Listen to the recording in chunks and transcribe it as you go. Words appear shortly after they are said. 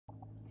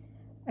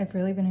I've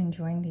really been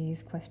enjoying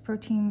these Quest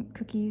protein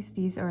cookies.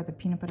 These are the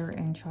peanut butter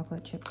and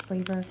chocolate chip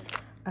flavor.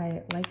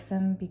 I like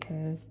them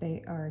because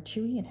they are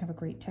chewy and have a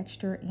great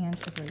texture and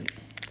a great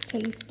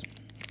taste.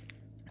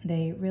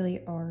 They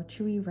really are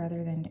chewy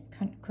rather than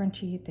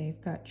crunchy.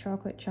 They've got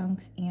chocolate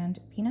chunks and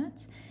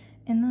peanuts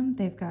in them.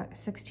 They've got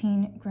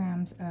 16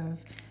 grams of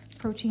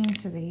protein,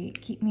 so they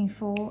keep me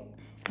full,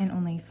 and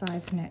only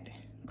 5 net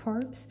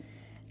carbs.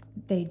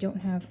 They don't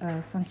have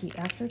a funky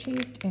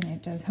aftertaste, and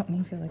it does help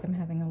me feel like I'm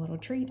having a little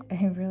treat.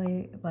 I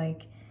really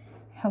like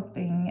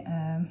helping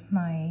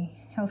my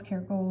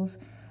healthcare goals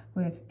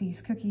with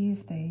these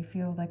cookies. They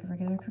feel like a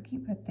regular cookie,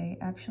 but they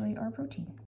actually are protein.